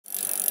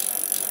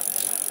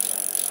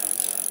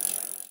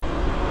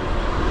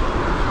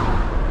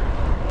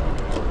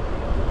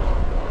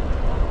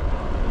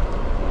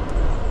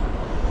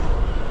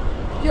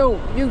Yo,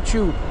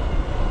 YouTube,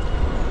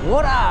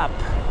 what up?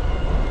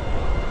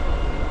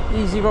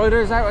 E-Zee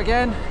Riders out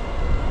again.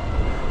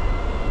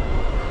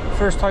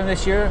 First time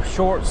this year,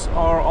 shorts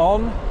are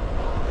on.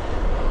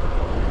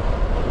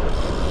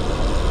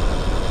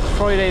 It's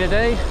Friday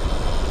today.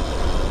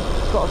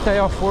 Got a day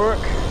off work.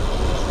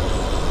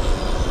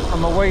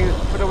 I'm away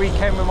for the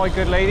weekend with my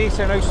good lady,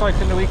 so no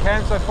cycling the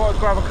weekend, so I thought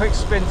I'd grab a quick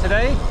spin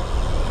today.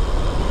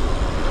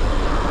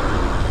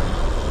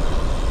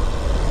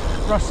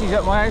 Rusty's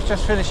at my house,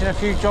 just finishing a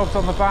few jobs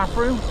on the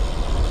bathroom,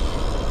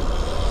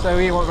 so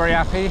he wasn't very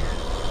happy.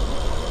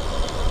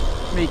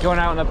 Me going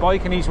out on the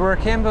bike and he's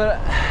working, but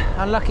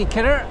unlucky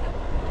kidder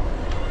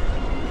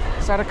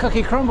has had a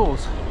cookie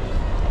crumbles.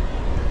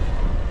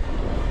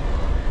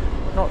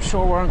 Not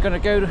sure where I'm going to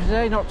go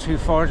today, not too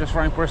far, just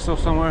around Bristol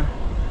somewhere.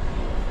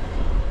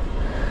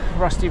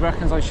 Rusty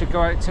reckons I should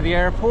go out to the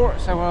airport,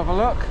 so we'll have a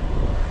look.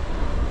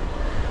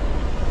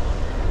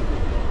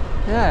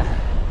 Yeah,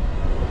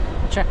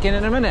 check in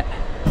a minute.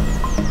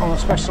 On the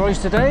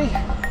Specialised today.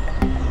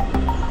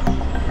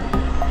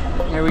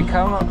 Here we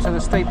come up to the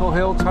Staple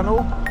Hill Tunnel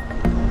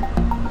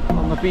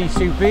on the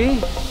B2B.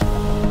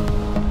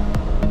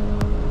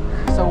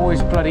 It's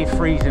always bloody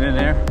freezing in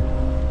there.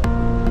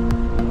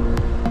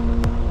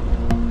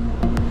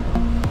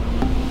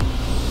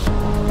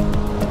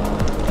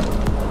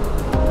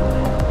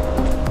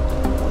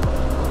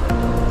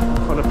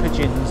 Full of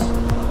pigeons.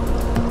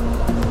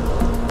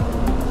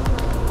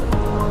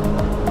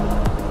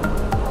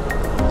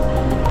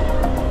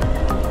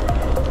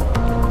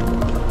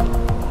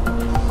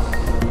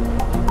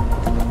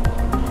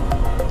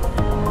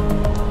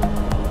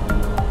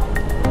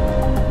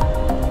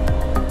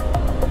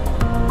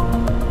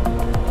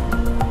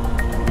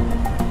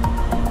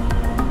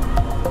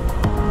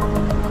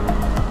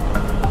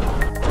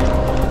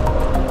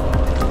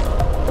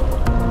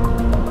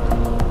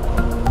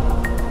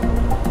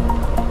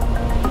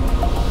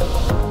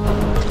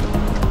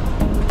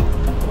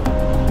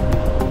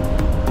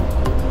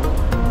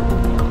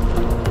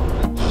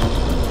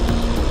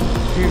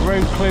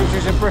 Road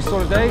closures in Bristol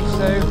today,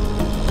 so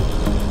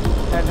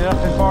ended up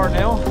in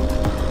Barnhill.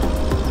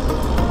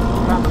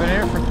 Haven't been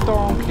here for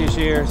donkey's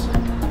years.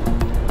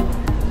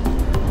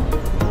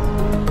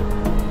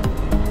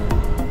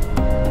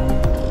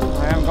 I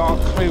haven't got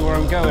a clue where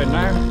I'm going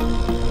now.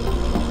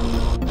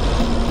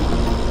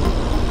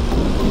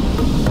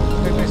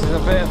 I think this is a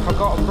bit of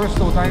forgotten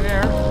Bristol down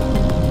here.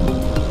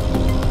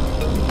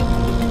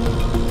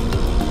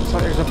 Looks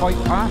like there's a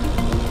bike path.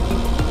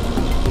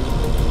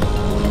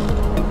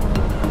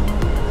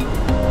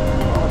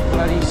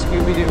 Bloody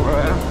Scooby-Doo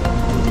right.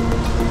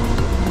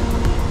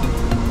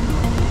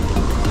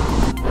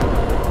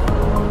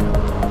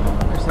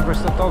 There's the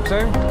Bristol Dog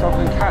Zone, Dog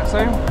and Cat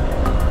Zone.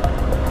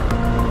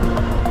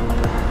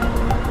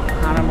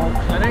 Animal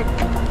Clinic.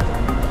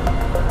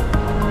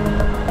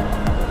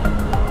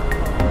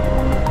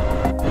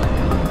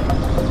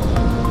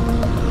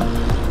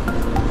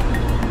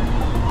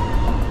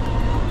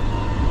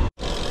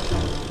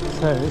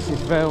 So this is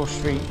Vale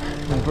Street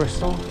in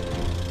Bristol,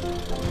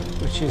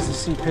 which is the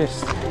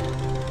steepest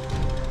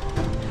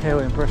hill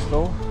in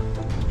Bristol.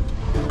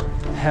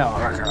 Hell,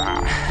 look at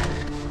that.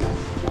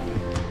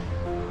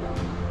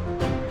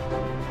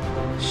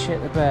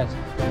 Shit the bed.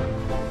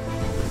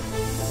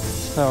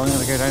 So I'm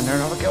going to go down there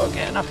and have a go at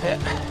getting up it.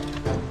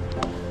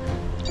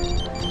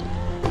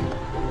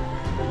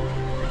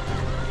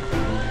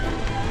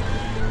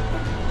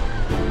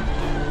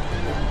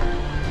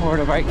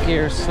 Worried about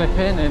gears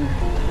slipping and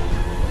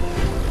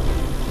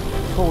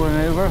falling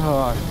over.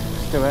 Oh,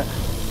 let's do it.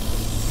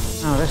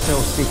 Oh, this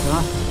hill's steep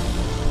enough.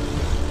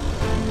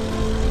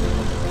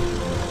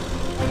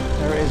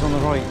 There it is on the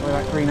right, by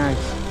that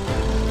greenhouse.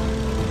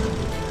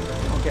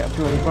 I'll get a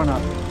bloody run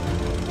up.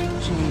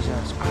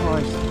 Jesus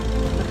Christ.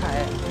 Look at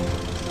it.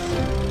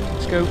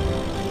 Let's go.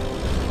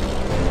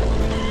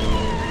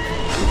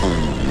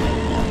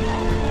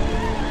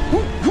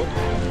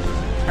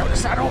 Out of the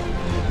saddle.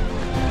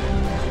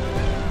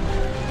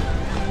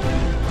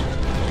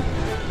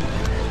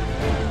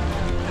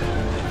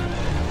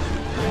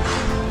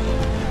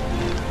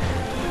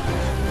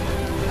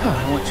 Oh,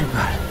 not too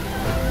bad.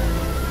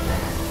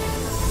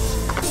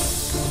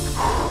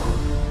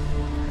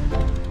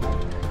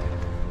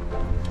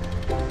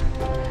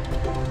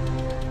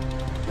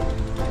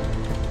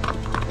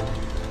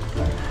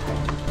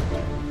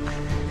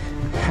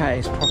 That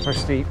is proper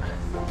steep.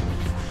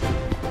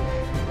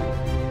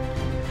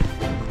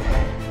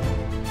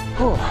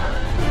 Oh.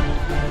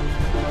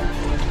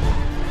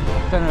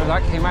 Don't know if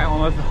that came out on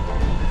the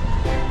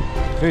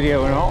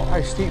video or not,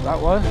 how steep that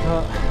was,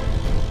 but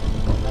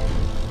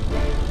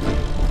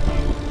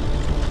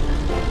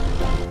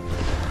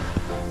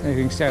you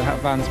can see how that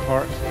van's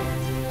parked.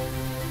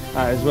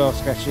 That is well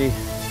sketchy.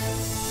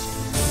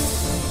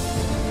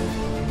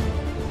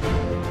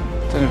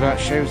 Don't know if that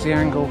shows the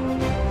angle.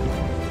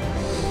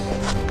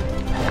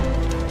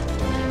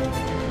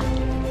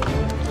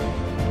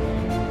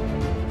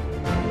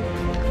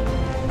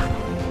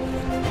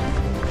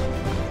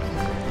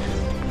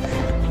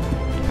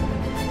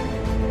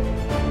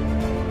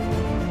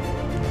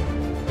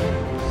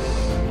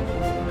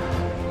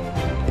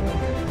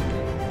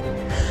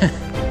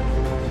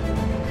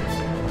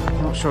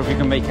 Not sure if you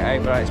can make it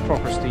out, but it's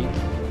proper steep.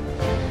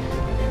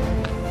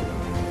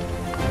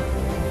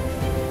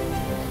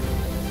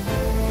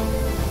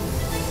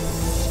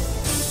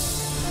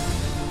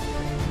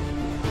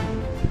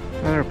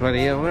 Another bloody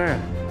hill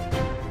there.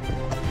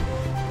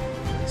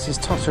 This is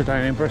Tosser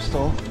down in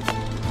Bristol.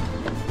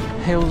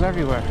 Hills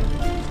everywhere.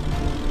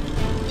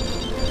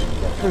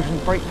 Get through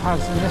some brake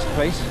pads in this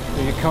place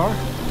with your car.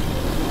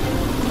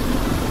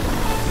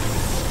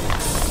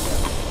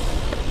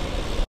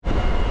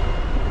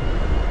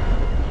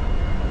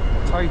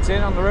 Tides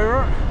in on the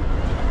river.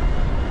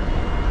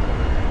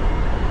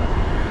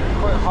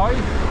 Quite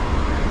high.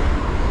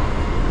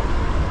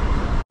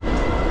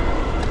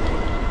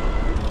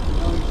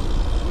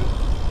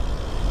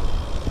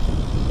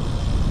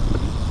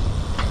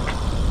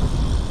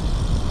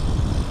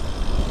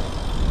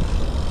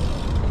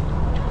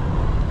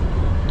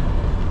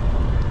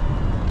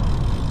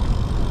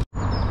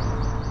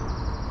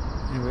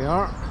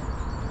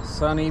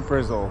 Sunny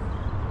Bristol.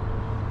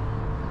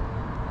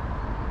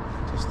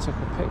 Just took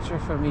a picture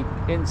for me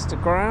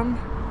Instagram.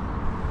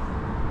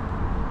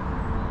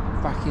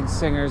 Back in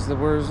Singers the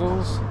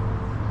Wurzels.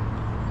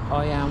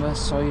 I am a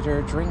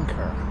cider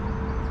drinker.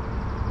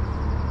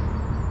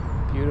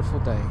 Beautiful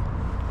day.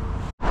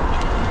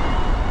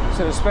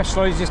 So the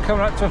Specialized is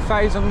coming up to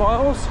 1,000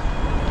 miles.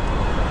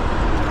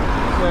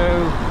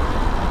 So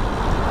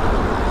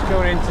it's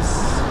going into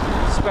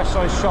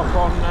Specialized shop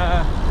on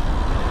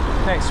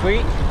next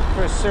week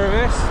for a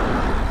service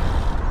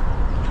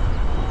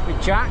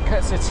with Jack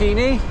at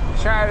Satini.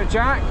 Shout out to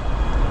Jack.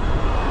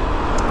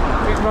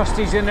 I think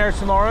Rusty's in there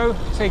tomorrow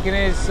taking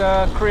his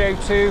Creo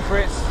 2 for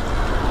its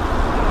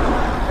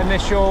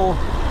initial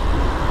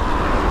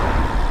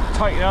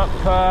tighten up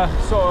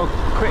sort of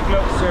quick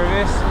look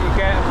service you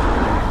get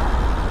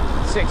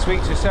 6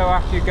 weeks or so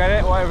after you get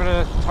it, whatever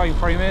the time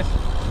frame is.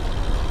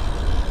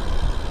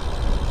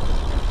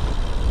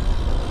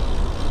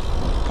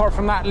 Apart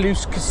from that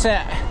loose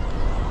cassette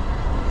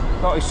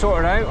that I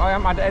sorted out, I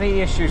haven't had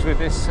any issues with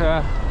this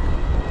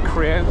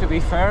Creo, to be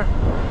fair.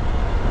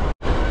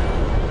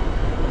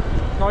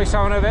 Nice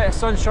having a bit of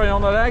sunshine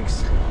on the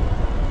legs,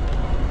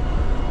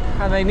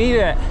 and they need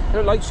it. They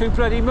look like two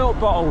bloody milk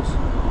bottles.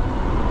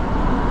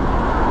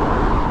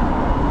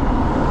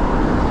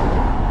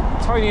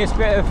 Tiniest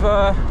bit of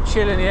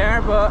chill in the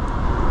air, but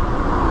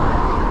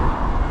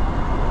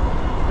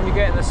when you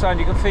get in the sun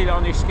you can feel it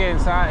on your skin,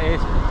 so that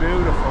is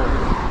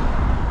beautiful.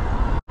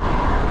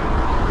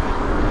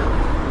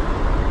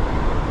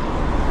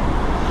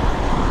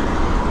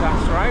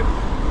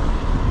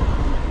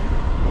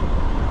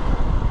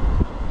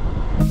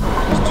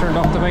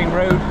 Off the main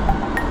road.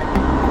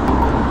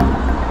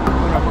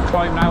 Going up a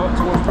climb now up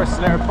towards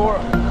Bristol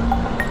Airport.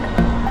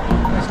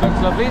 This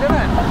looks lovely, doesn't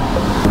it?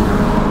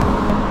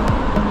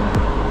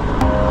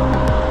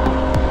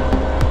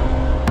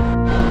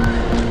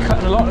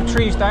 Cutting a lot of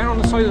trees down on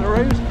the side of the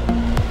road.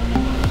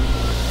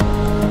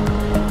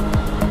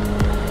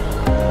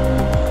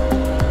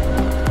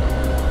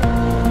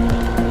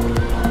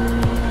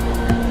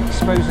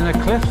 Exposing the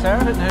cliffs there,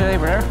 I didn't know they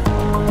were there.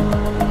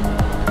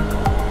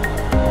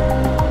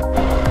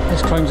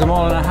 This climb's a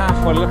mile and a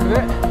half by the look of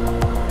it.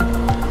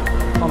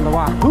 On the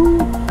Wahoo.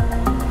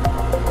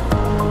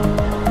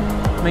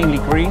 Mainly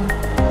green.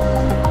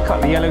 A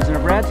couple of yellows and a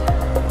red.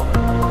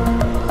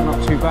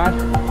 Not too bad.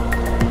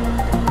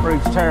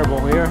 Road's terrible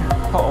here.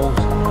 Potholes.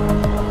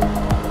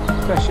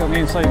 Especially on the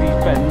inside of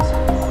these bends.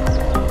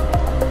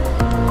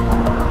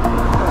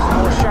 Got some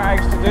more shout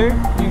outs to do.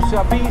 New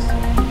subbies.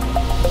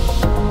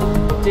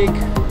 Dig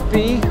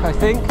B, I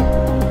think.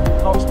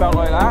 Not spelled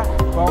like that.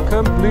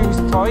 Welcome. Blues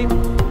time.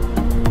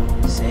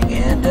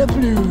 Singing the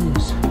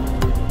blues.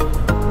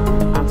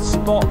 And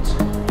Spot,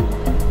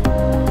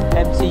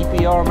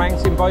 MTBR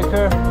mountain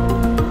biker.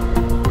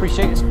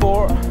 Appreciate the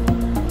support.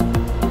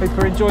 Hope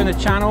you're enjoying the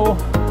channel.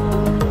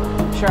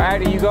 Shout out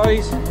to you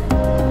guys.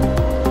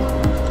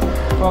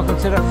 Welcome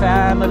to the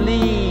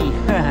family.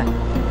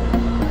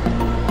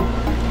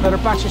 Another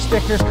batch of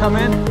stickers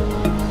coming.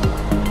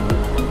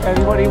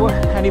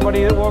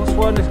 Anybody that wants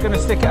one is going to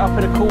stick it up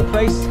in a cool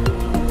place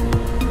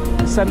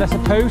and send us a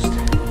post.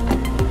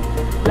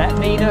 Let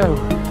me know,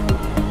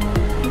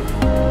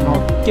 and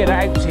I'll get it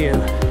out to you.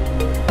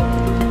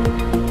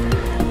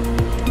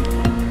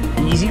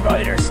 E-Zee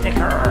Rider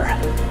sticker.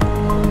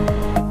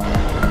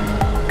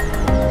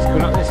 It's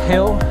going up this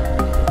hill,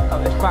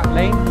 up this back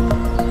lane.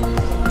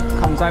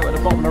 Comes out at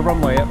the bottom of the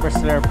runway at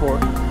Bristol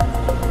Airport.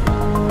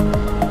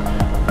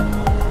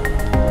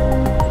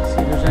 See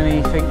if there's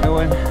anything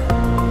going,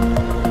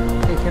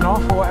 taking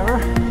off or whatever.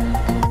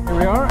 Here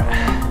we are.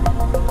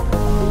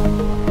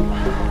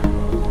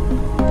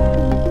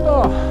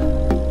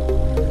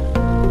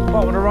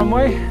 Bottom of the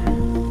runway.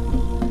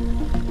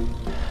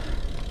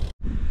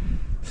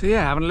 So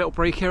yeah, having a little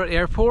break here at the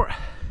airport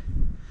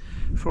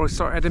before I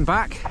start heading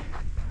back.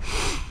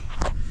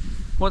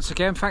 Once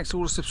again, thanks to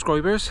all the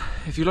subscribers.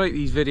 If you like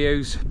these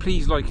videos,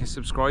 please like and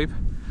subscribe.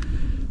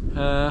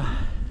 I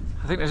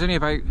think there's only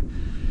about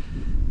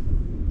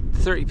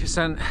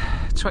 30%,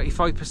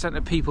 25%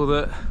 of people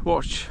that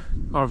watch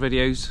our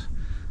videos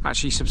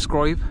actually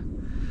subscribe.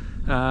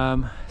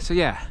 So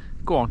yeah,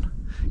 go on,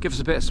 give us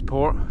a bit of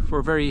support.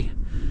 We're very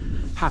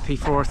happy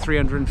for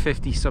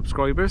 350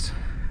 subscribers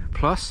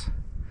plus.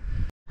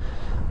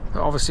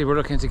 But obviously we're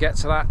looking to get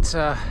to that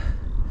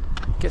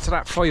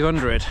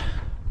 500.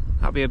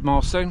 That'll be a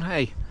milestone.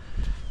 Hey.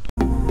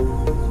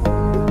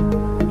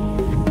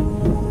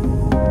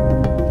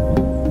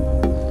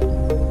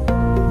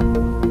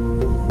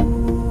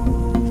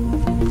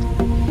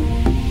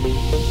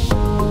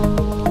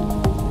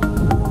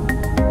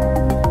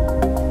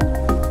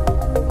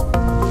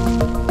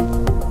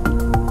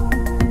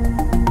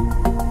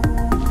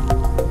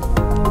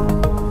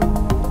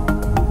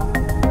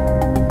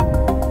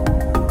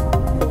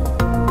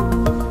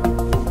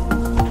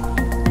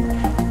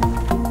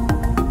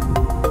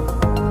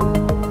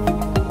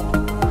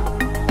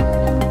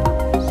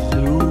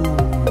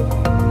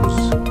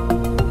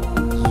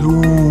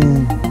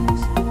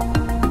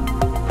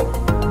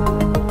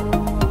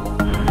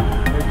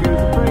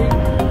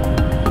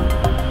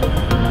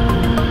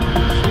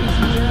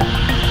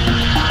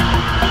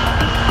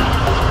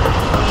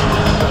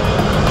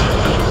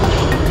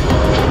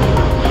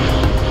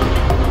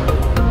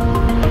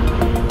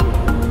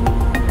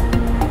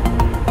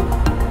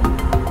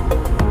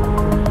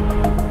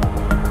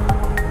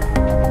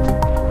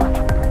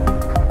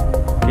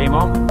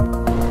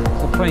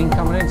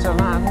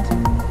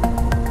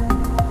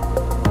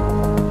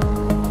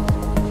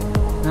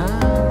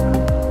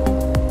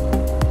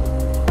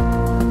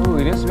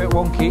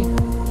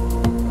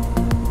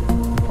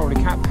 Probably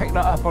can't pick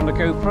that up on the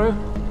GoPro.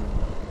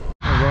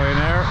 The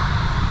Ryanair.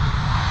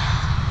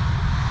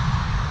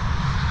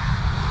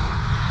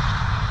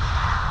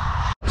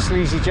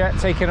 Sleazy Jet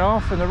taking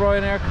off and the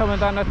Ryanair coming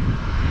down the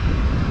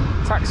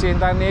taxiing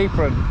down the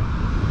apron.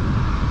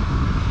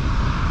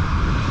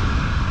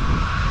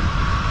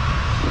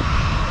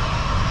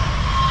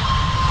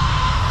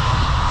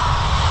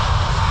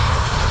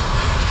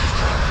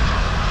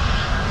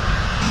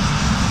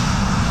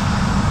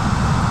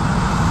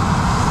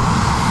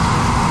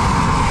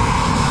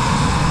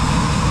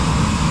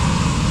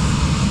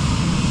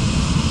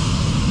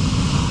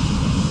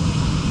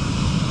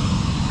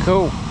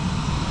 Cool.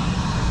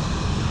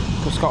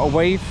 Just got a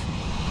wave.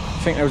 I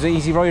think there was an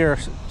E-Zee rider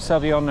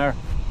subby on there.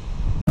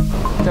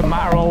 Doesn't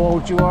matter how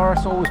old you are,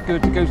 it's always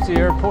good to go to the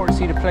airport and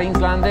see the planes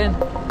landing.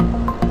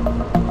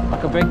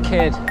 Like a big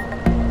kid. I've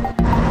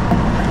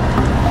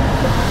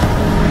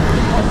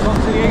got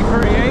to the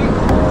A38,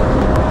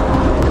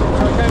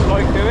 which I don't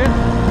like doing.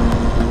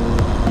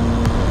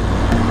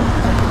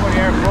 For the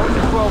airport,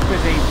 it's well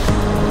busy.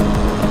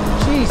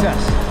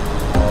 Jesus.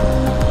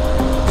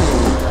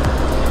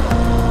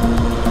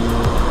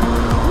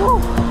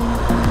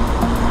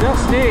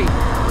 Dusty.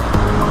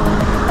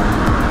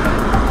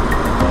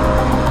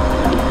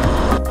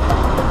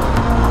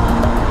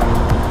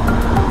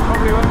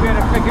 Probably won't be able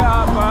to pick it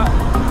up, but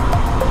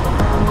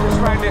just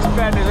round this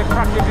bend there's a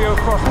cracking view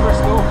across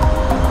Bristol.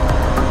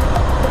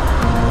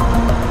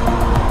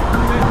 A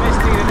bit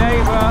misty today,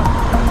 but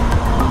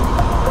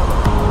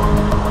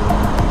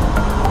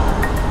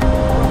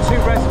got two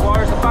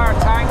reservoirs, the bar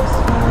tanks,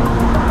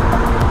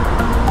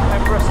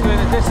 and Bristol in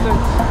the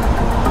distance.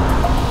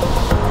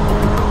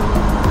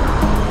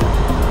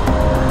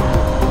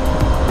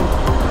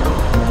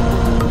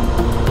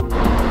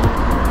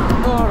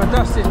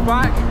 Dust is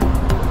back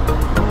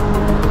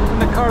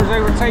and the cars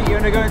overtake you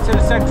and they go into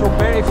the central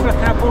bit, they're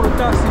flicking up all the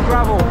dust and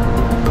gravel.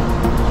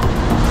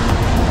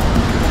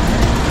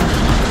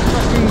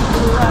 Fucking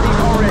bloody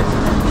horrid.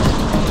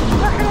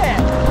 Look at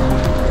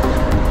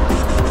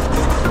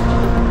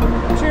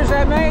it! Cheers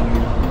there, mate.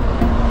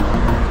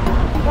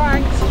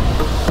 Thanks.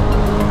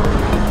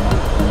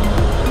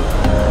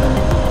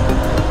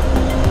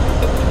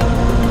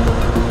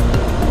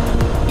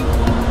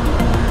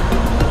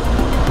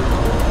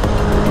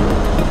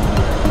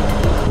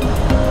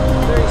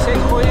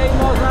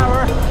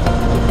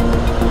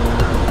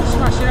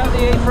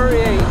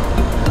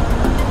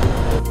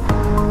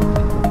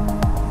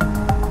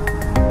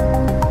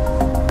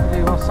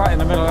 In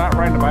the middle of that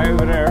roundabout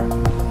over there.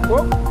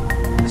 Whoop,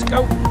 let's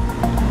go.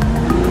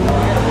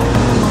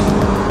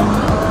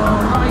 Oh,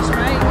 nice,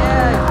 mate.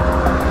 Yeah,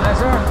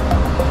 leather.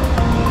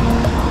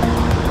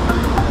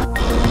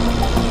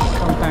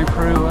 Come down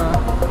through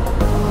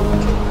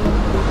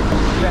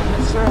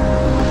Leicester,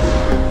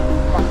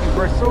 back in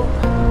Bristol.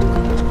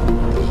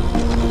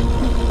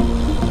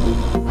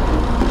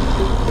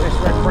 This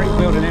red brick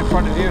building in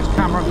front of you is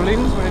camera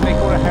balloons, where they make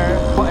all the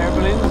hot air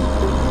balloons.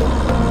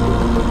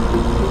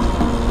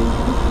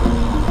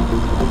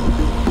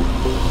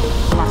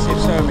 Massive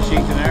sewing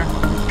machines in there.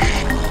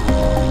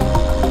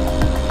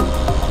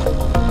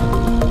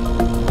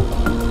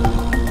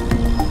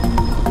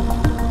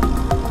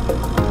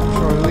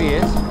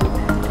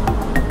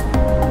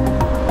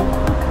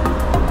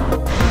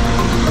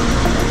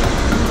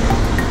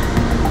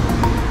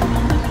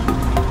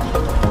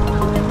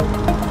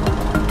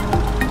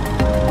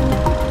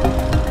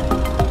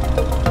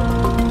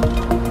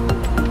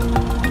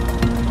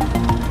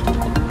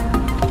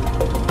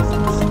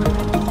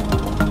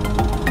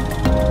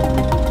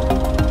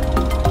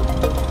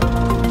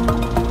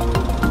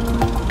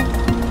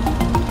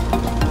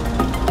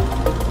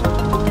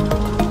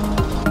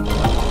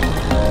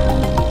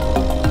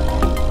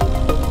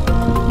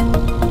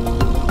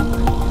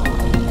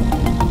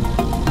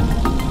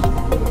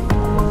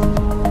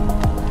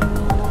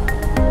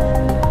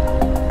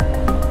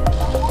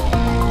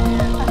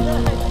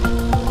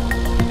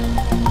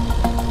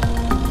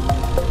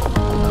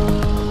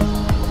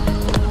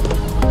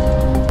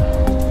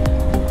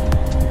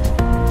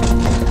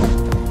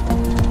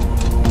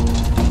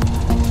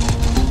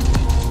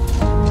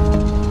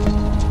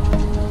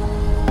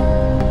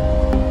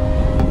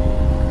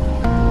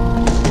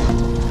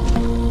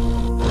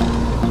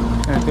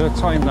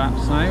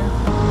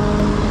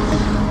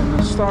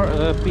 start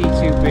of the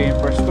B2B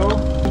in Bristol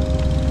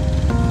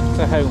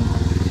to home.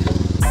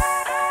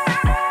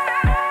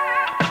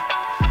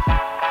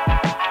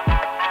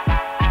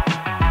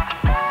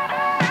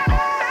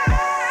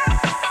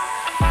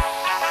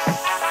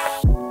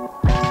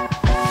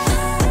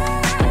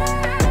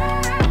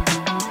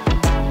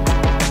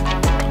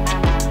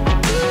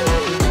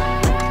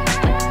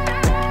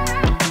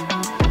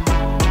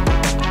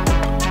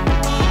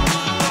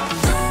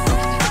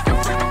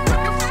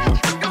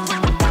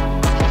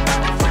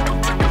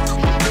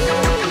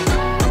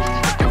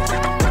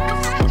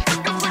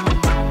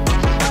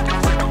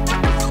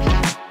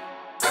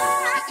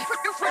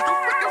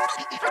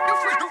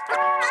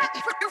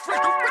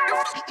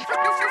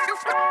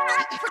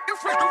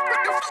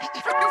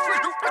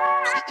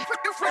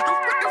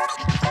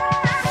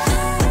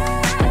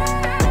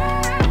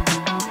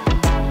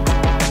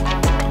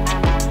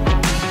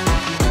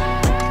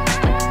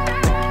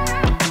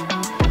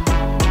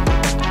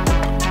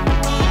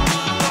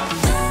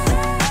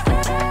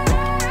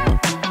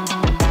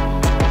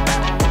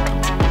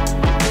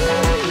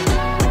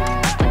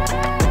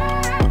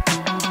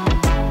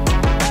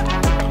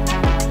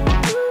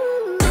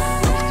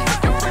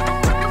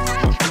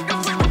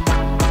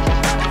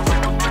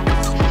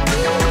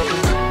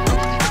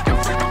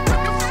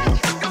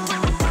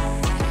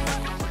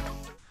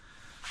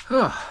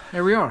 Oh,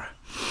 here we are,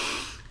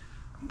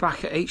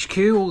 back at HQ,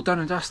 all done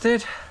and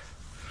dusted.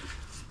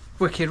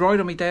 Wicked ride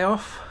on my day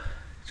off,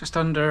 just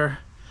under,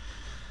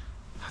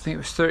 I think it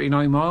was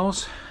 39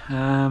 miles.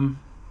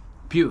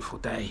 Beautiful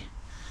day,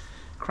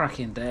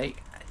 cracking day.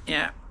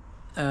 Yeah,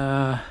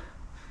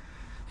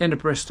 into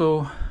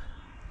Bristol,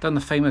 done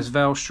the famous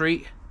Vale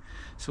Street,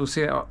 so we'll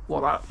see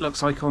what that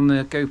looks like on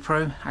the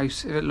GoPro,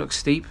 if it looks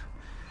steep.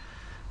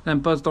 Then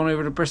buzzed on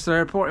over to Bristol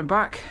Airport and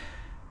back.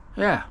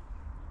 Yeah,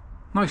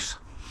 nice.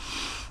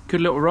 Good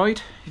little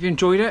ride. If you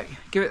enjoyed it,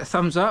 give it a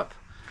thumbs up.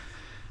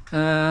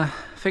 I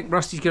think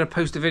Rusty's going to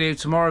post a video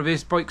tomorrow of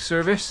his bike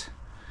service,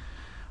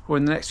 or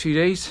in the next few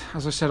days.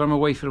 As I said, I'm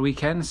away for the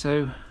weekend,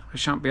 so I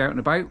shan't be out and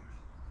about.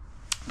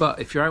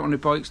 But if you're out on the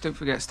bikes, don't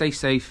forget, stay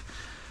safe,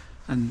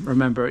 and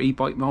remember,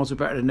 e-bike miles are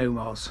better than no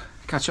miles.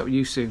 Catch up with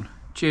you soon.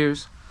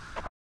 Cheers.